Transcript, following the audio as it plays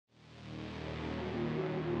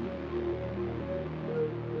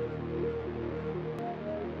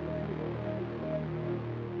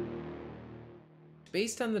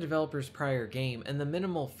Based on the developer's prior game and the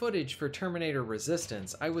minimal footage for Terminator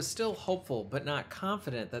Resistance, I was still hopeful but not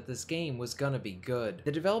confident that this game was gonna be good.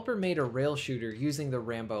 The developer made a rail shooter using the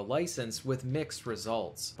Rambo license with mixed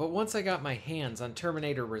results, but once I got my hands on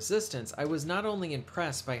Terminator Resistance, I was not only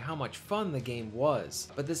impressed by how much fun the game was,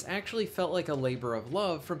 but this actually felt like a labor of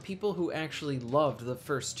love from people who actually loved the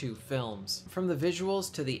first two films. From the visuals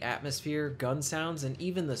to the atmosphere, gun sounds, and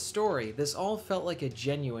even the story, this all felt like a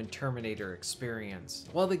genuine Terminator experience.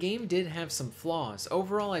 While the game did have some flaws,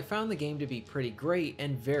 overall I found the game to be pretty great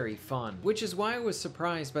and very fun, which is why I was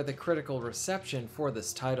surprised by the critical reception for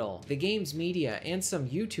this title. The game's media and some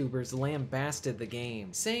YouTubers lambasted the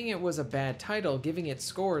game, saying it was a bad title, giving it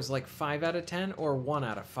scores like 5 out of 10 or 1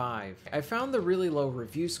 out of 5. I found the really low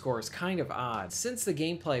review scores kind of odd. Since the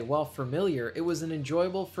gameplay, while familiar, it was an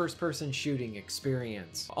enjoyable first-person shooting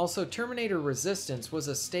experience. Also, Terminator Resistance was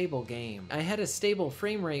a stable game. I had a stable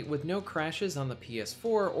frame rate with no crashes on the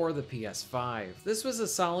PS4 or the PS5. This was a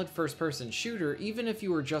solid first-person shooter even if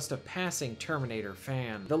you were just a passing Terminator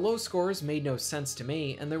fan. The low scores made no sense to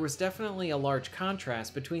me, and there was definitely a large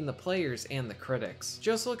contrast between the players and the critics.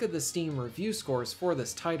 Just look at the Steam review scores for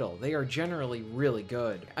this title, they are generally really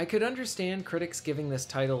good. I could understand critics giving this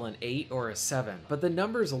title an 8 or a 7, but the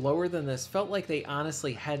numbers lower than this felt like they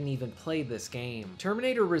honestly hadn't even played this game.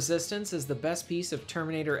 Terminator Resistance is the best piece of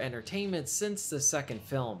Terminator entertainment since the second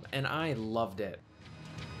film, and I loved it.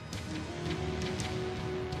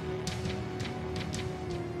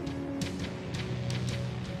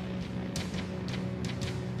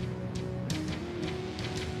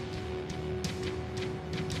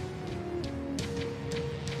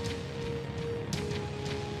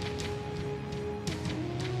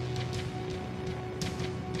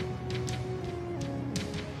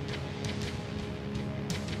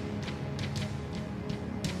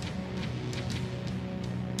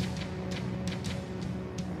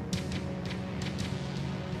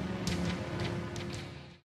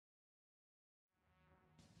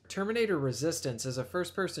 Terminator Resistance is a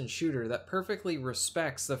first-person shooter that perfectly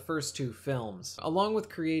respects the first two films, along with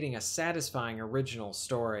creating a satisfying original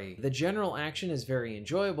story. The general action is very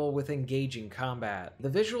enjoyable with engaging combat. The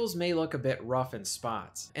visuals may look a bit rough in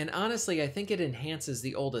spots, and honestly I think it enhances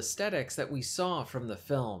the old aesthetics that we saw from the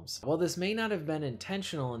films. While this may not have been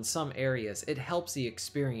intentional in some areas, it helps the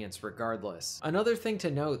experience regardless. Another thing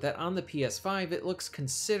to note that on the PS5 it looks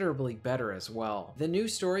considerably better as well. The new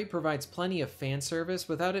story provides plenty of fan service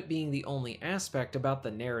without it being the only aspect about the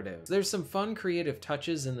narrative. There's some fun creative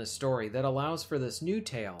touches in the story that allows for this new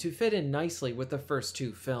tale to fit in nicely with the first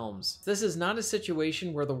two films. This is not a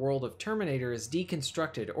situation where the world of Terminator is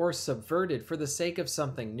deconstructed or subverted for the sake of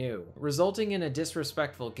something new, resulting in a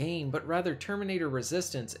disrespectful game, but rather Terminator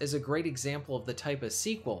Resistance is a great example of the type of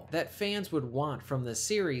sequel that fans would want from the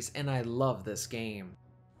series, and I love this game.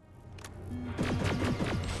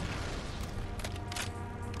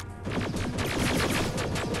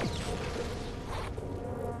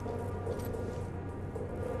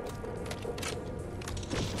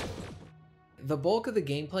 The bulk of the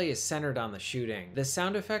gameplay is centered on the shooting. The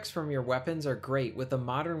sound effects from your weapons are great, with the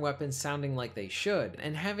modern weapons sounding like they should,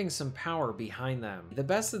 and having some power behind them. The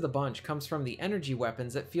best of the bunch comes from the energy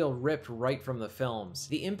weapons that feel ripped right from the films.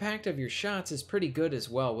 The impact of your shots is pretty good as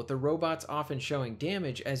well, with the robots often showing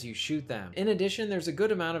damage as you shoot them. In addition, there's a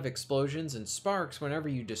good amount of explosions and sparks whenever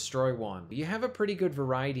you destroy one. You have a pretty good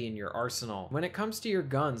variety in your arsenal. When it comes to your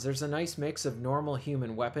guns, there's a nice mix of normal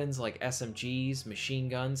human weapons like SMGs, machine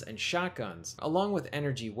guns, and shotguns, along with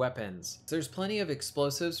energy weapons. There's plenty of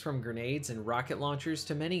explosives from grenades and rocket launchers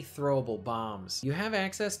to many throwable bombs. You have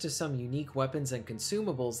access to some unique weapons and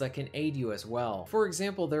consumables that can aid you as well. For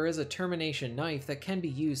example, there is a termination knife that can be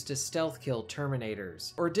used to stealth kill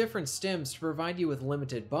Terminators, or different stims to provide you with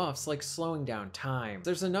limited buffs like slowing down time.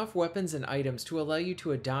 There's enough weapons and items to allow you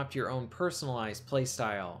to adopt your own personalized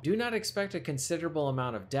playstyle. Do not expect a considerable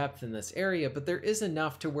amount of depth in this area, but there is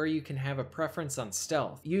enough to where you can have a preference on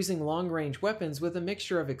stealth, using long-range weapons with a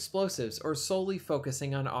mixture of explosives or solely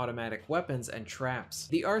focusing on automatic weapons and traps.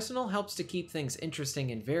 The arsenal helps to keep things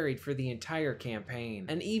interesting and varied for the entire campaign,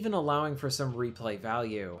 and even allowing for some replay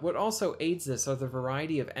value. What also aids this are the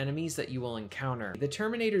variety of enemies that you will encounter. The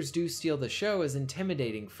Terminators do steal the show as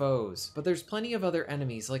intimidating foes, but there's plenty of other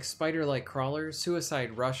enemies like spider-like crawlers,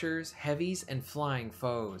 suicide rushers, heavies, and flying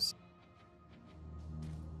foes.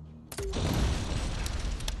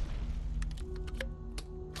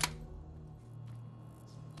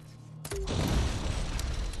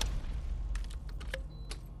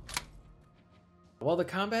 While the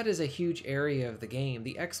combat is a huge area of the game,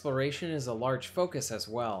 the exploration is a large focus as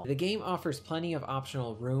well. The game offers plenty of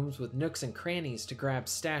optional rooms with nooks and crannies to grab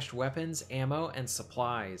stashed weapons, ammo, and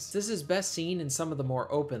supplies. This is best seen in some of the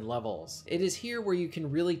more open levels. It is here where you can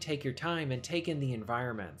really take your time and take in the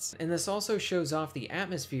environments. And this also shows off the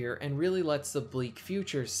atmosphere and really lets the bleak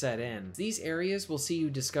future set in. These areas will see you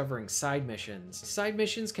discovering side missions. Side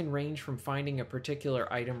missions can range from finding a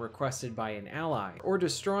particular item requested by an ally, or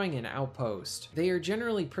destroying an outpost. They are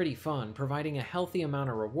generally pretty fun, providing a healthy amount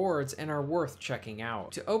of rewards and are worth checking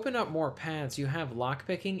out. To open up more paths, you have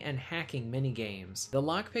lockpicking and hacking minigames. The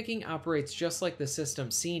lockpicking operates just like the system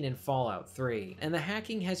seen in Fallout 3, and the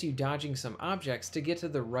hacking has you dodging some objects to get to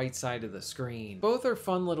the right side of the screen. Both are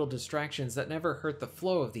fun little distractions that never hurt the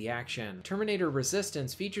flow of the action. Terminator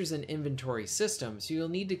Resistance features an inventory system, so you'll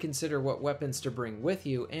need to consider what weapons to bring with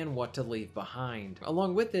you and what to leave behind.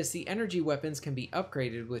 Along with this, the energy weapons can be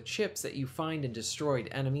upgraded with chips that you find in destroyed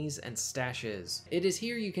enemies and stashes. It is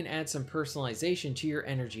here you can add some personalization to your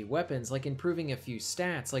energy weapons, like improving a few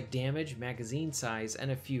stats like damage, magazine size,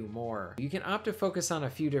 and a few more. You can opt to focus on a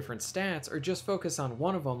few different stats or just focus on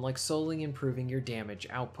one of them, like solely improving your damage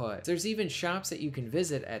output. There's even shops that you can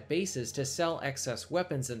visit at bases to sell excess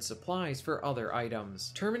weapons and supplies for other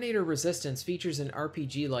items. Terminator Resistance features an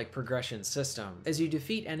RPG-like progression system. As you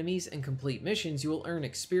defeat enemies and complete missions, you will earn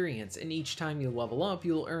experience, and each time you level up,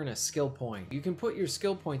 you'll earn a skill point. You can put your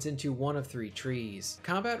skill points into one of 3 trees.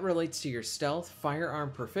 Combat relates to your stealth,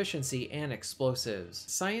 firearm proficiency, and explosives.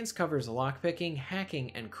 Science covers lockpicking,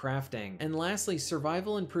 hacking, and crafting. And lastly,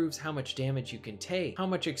 survival improves how much damage you can take, how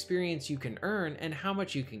much experience you can earn, and how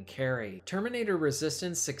much you can carry. Terminator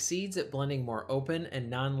Resistance succeeds at blending more open and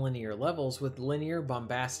non-linear levels with linear,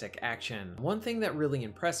 bombastic action. One thing that really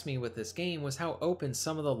impressed me with this game was how open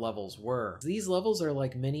some of the levels were. These levels are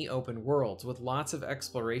like mini open worlds with lots of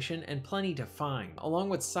exploration and plenty to find, along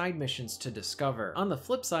with side missions to discover. On the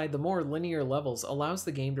flip side, the more linear levels allows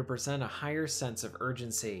the game to present a higher sense of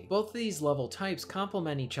urgency. Both of these level types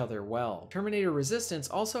complement each other well. Terminator Resistance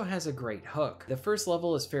also has a great hook. The first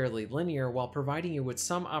level is fairly linear while providing you with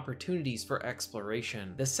some opportunities for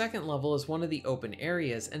exploration. The second level is one of the open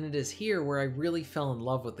areas, and it is here where I really fell in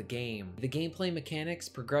love with the game. The gameplay mechanics,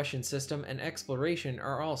 progression system, and exploration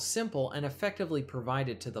are all simple and effectively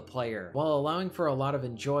provided to the player, while allowing for a lot of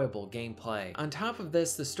enjoyable gameplay. On top of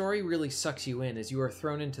this, the story really sucks you in as you are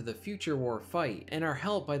thrown into the future war fight, and are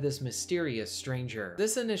helped by this mysterious stranger.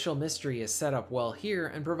 This initial mystery is set up well here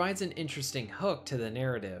and provides an interesting hook to the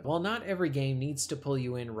narrative. While not every game needs to pull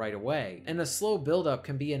you in right away, and a slow build-up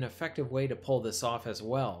can be an effective way to pull this off as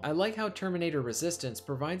well. I like how Terminator Resistance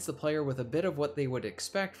provides the player with a bit of what they would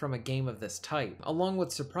expect from a game of this type, along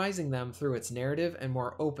with surprising them through its narrative and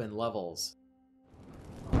more open levels.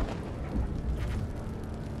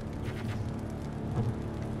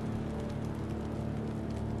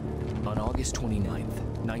 On August 29th,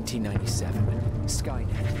 1997,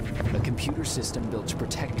 Skynet, a computer system built to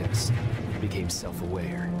protect us, became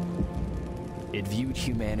self-aware. It viewed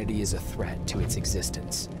humanity as a threat to its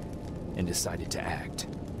existence and decided to act.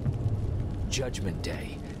 Judgment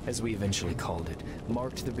Day, as we eventually called it,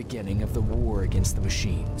 marked the beginning of the war against the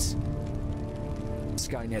machines.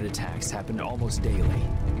 Skynet attacks happened almost daily,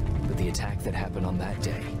 but the attack that happened on that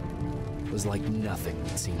day was like nothing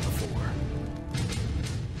we'd seen before.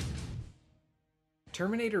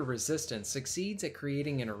 Terminator Resistance succeeds at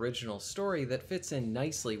creating an original story that fits in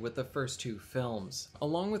nicely with the first 2 films,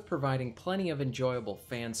 along with providing plenty of enjoyable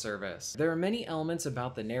fan service. There are many elements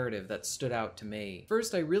about the narrative that stood out to me.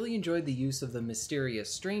 First, I really enjoyed the use of the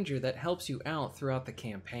mysterious stranger that helps you out throughout the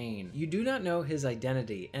campaign. You do not know his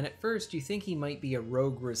identity, and at first you think he might be a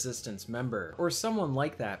rogue Resistance member, or someone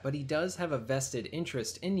like that, but he does have a vested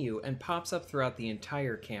interest in you and pops up throughout the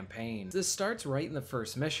entire campaign. This starts right in the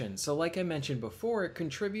first mission, so like I mentioned before, it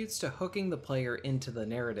contributes to hooking the player into the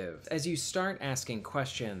narrative. As you start asking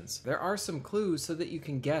questions, there are some clues so that you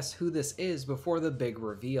can guess who this is before the big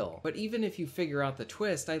reveal. But even if you figure out the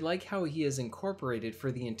twist, I like how he is incorporated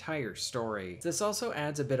for the entire story. This also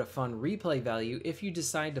adds a bit of fun replay value if you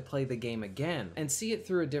decide to play the game again, and see it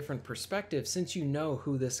through a different perspective since you know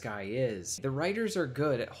who this guy is. The writers are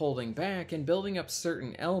good at holding back and building up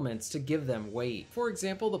certain elements to give them weight. For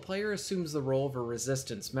example, the player assumes the role of a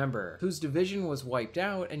Resistance member, whose division was wiped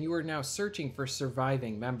out and you are now searching for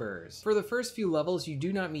surviving members. For the first few levels, you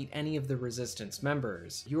do not meet any of the Resistance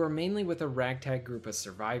members. You are mainly with a ragtag group of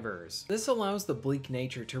survivors. This allows the bleak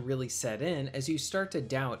nature to really set in as you start to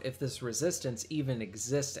doubt if this Resistance even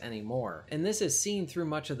exists anymore, and this is seen through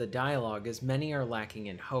much of the dialogue as many are lacking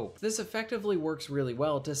in hope. This effectively works really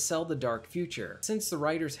well to sell the dark future, since the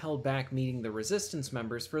writers held back meeting the Resistance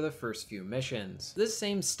members for the first few missions. This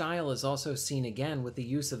same style is also seen again with the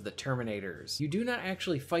use of the Terminators. You do not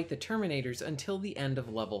actually fight the Terminators until the end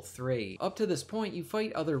of level 3. Up to this point, you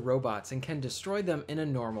fight other robots and can destroy them in a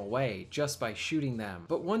normal way, just by shooting them.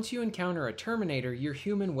 But once you encounter a Terminator, your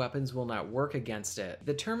human weapons will not work against it.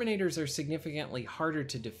 The Terminators are significantly harder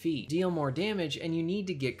to defeat, deal more damage, and you need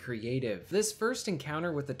to get creative. This first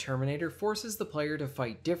encounter with the Terminator forces the player to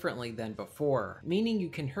fight differently than before, meaning you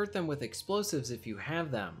can hurt them with explosives if you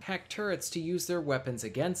have them, hack turrets to use their weapons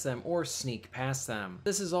against them, or sneak past them.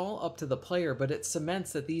 This is all up to the player, but it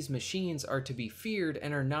cements that these machines are to be feared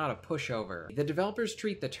and are not a pushover. The developers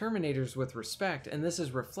treat the Terminators with respect, and this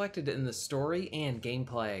is reflected in the story and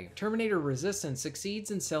gameplay. Terminator Resistance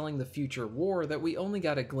succeeds in selling the future war that we only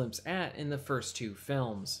got a glimpse at in the first 2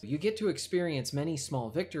 films. You get to experience many small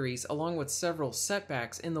victories along with several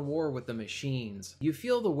setbacks in the war with the machines. You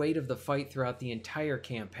feel the weight of the fight throughout the entire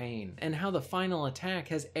campaign, and how the final attack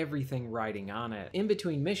has everything riding on it. In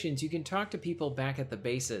between missions, you can talk to people back at the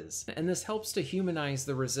bases, and this helps to humanize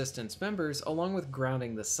the Resistance members along with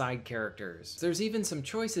grounding the side characters. There's even some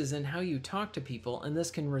choices in how you talk to people, and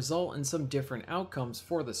this can result in some different outcomes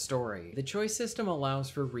for the story. The choice system allows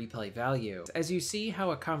for replay value, as you see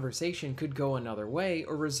how a conversation could go another way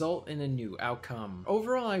or result in a new outcome.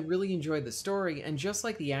 Overall, I really enjoyed the story, and just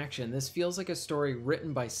like the action, this feels like a story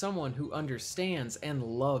written by someone who understands and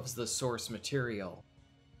loves the source material.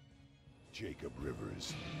 Jacob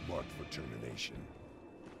Rivers, marked for termination.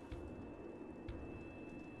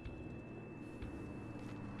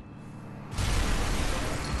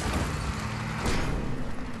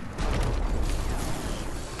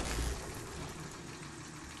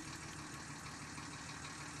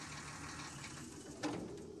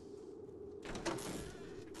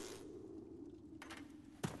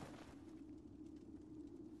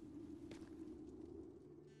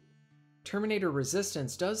 Terminator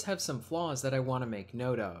Resistance does have some flaws that I want to make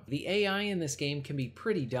note of. The AI in this game can be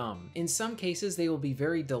pretty dumb. In some cases, they will be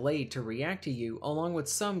very delayed to react to you, along with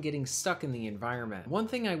some getting stuck in the environment. One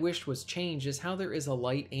thing I wished was changed is how there is a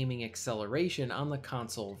light aiming acceleration on the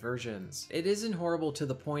console versions. It isn't horrible to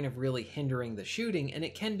the point of really hindering the shooting, and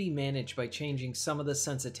it can be managed by changing some of the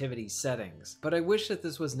sensitivity settings, but I wish that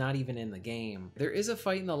this was not even in the game. There is a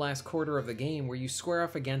fight in the last quarter of the game where you square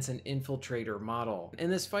off against an infiltrator model, and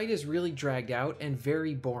this fight is really dragged out and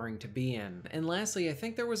very boring to be in. And lastly, I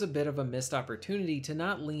think there was a bit of a missed opportunity to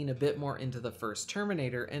not lean a bit more into the first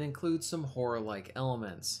Terminator and include some horror-like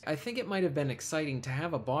elements. I think it might have been exciting to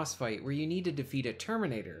have a boss fight where you need to defeat a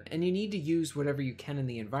Terminator, and you need to use whatever you can in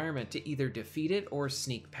the environment to either defeat it or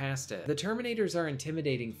sneak past it. The Terminators are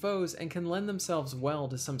intimidating foes and can lend themselves well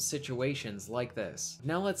to some situations like this.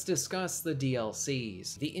 Now let's discuss the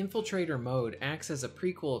DLCs. The Infiltrator mode acts as a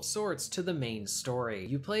prequel of sorts to the main story.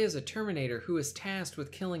 You play as a Terminator who is tasked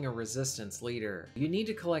with killing a Resistance leader. You need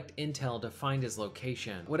to collect intel to find his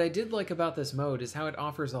location. What I did like about this mode is how it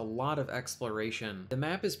offers a lot of exploration. The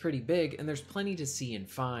map is pretty big and there's plenty to see and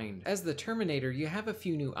find. As the Terminator, you have a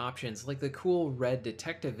few new options like the cool red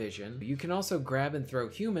detective vision. You can also grab and throw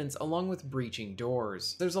humans along with breaching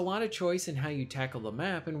doors. There's a lot of choice in how you tackle the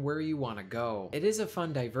map and where you want to go. It is a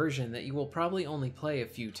fun diversion that you will probably only play a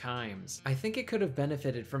few times. I think it could have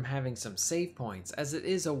benefited from having some save points, as it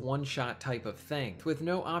is a one-shot type of thing, with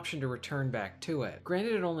no option to return back to it.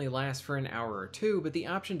 Granted, it only lasts for an hour or two, but the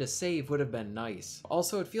option to save would have been nice.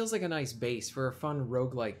 Also, it feels like a nice base for a fun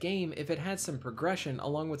roguelike game if it had some progression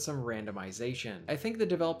along with some randomization. I think the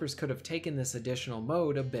developers could have taken this additional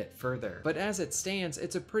mode a bit further, but as it stands,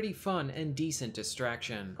 it's a pretty fun and decent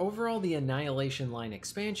distraction. Overall, the Annihilation Line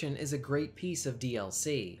expansion is a great piece of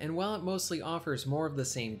DLC, and while it mostly offers more of the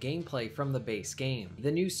same gameplay from the base game,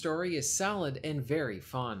 the new story is solid and very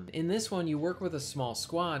fun. In this one, you work with a small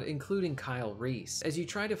squad, including Kyle Reese, as you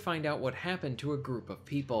try to find out what happened to a group of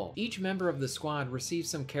people. Each member of the squad receives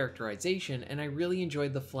some characterization, and I really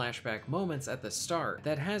enjoyed the flashback moments at the start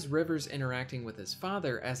that has Rivers interacting with his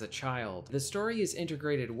father as a child. The story is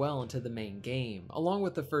integrated well into the main game, along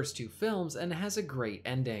with the first 2 films, and has a great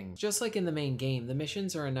ending. Just like in the main game, the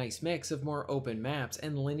missions are a nice mix of more open maps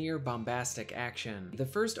and linear bombastic action. The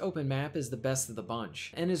first open map is the best of the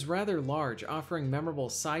bunch, and is rather large, offering memorable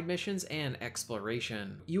side missions and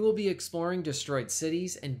exploration. You will be exploring destroyed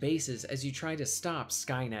cities and bases as you try to stop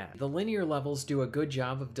Skynet. The linear levels do a good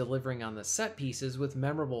job of delivering on the set pieces with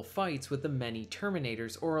memorable fights with the many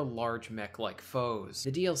Terminators or a large mech-like foes.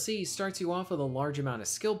 The DLC starts you off with a large amount of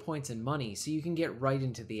skill points and money so you can get right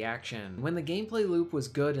into the action. When the gameplay loop was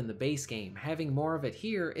good in the base game, having more of it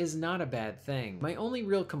here is not a bad thing. My only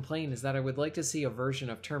real complaint is that I would like to see a version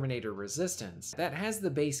of Terminator Resistance that has the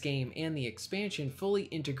base game and the expansion fully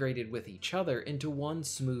integrated with each other into one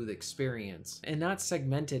smooth experience, and not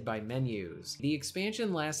segmented by menus. The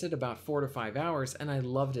expansion lasted about 4 to 5 hours and I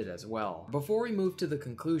loved it as well. Before we move to the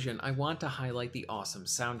conclusion, I want to highlight the awesome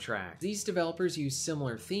soundtrack. These developers use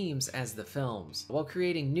similar themes as the films, while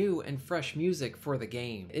creating new and fresh music for the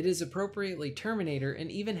game. It is appropriately Terminator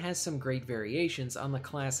and even has some great variations on the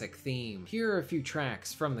classic theme. Here are a few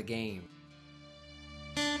tracks from the game.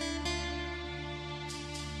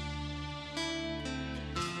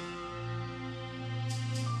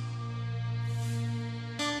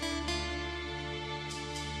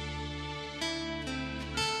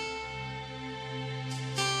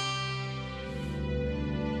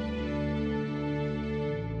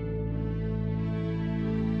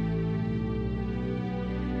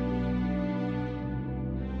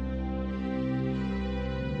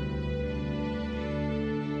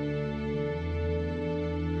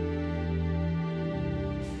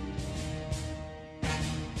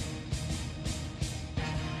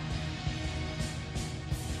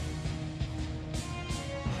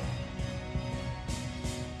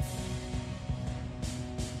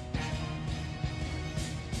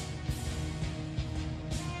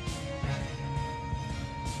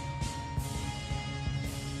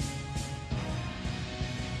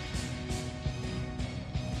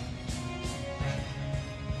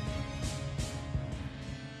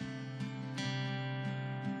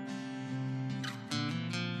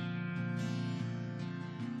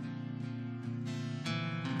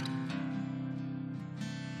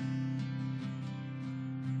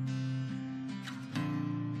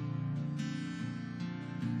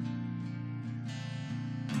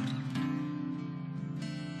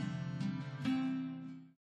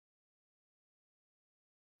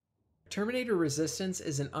 Terminator Resistance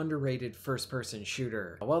is an underrated first-person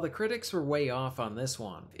shooter. While the critics were way off on this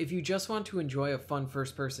one, if you just want to enjoy a fun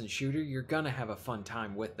first-person shooter, you're gonna have a fun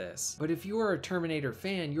time with this. But if you are a Terminator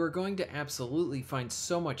fan, you are going to absolutely find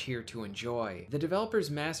so much here to enjoy. The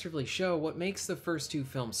developers masterfully show what makes the first two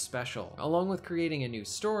films special, along with creating a new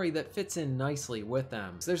story that fits in nicely with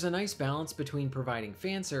them. So there's a nice balance between providing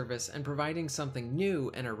fan service and providing something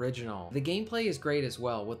new and original. The gameplay is great as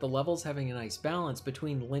well, with the levels having a nice balance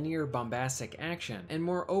between linear bombastic action and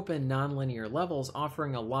more open non-linear levels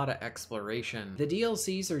offering a lot of exploration. The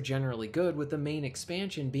DLCs are generally good, with the main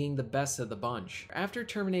expansion being the best of the bunch. After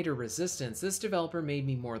Terminator Resistance, this developer made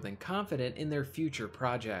me more than confident in their future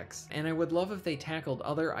projects, and I would love if they tackled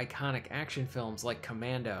other iconic action films like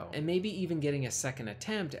Commando, and maybe even getting a second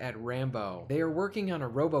attempt at Rambo. They are working on a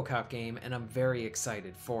RoboCop game and I'm very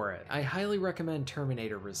excited for it. I highly recommend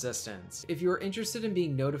Terminator Resistance. If you are interested in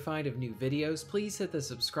being notified of new videos, please hit the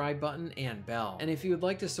subscribe button and bell. And if you would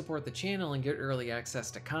like to support the channel and get early access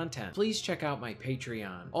to content, please check out my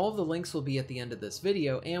Patreon. All of the links will be at the end of this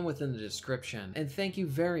video and within the description. And thank you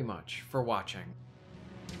very much for watching.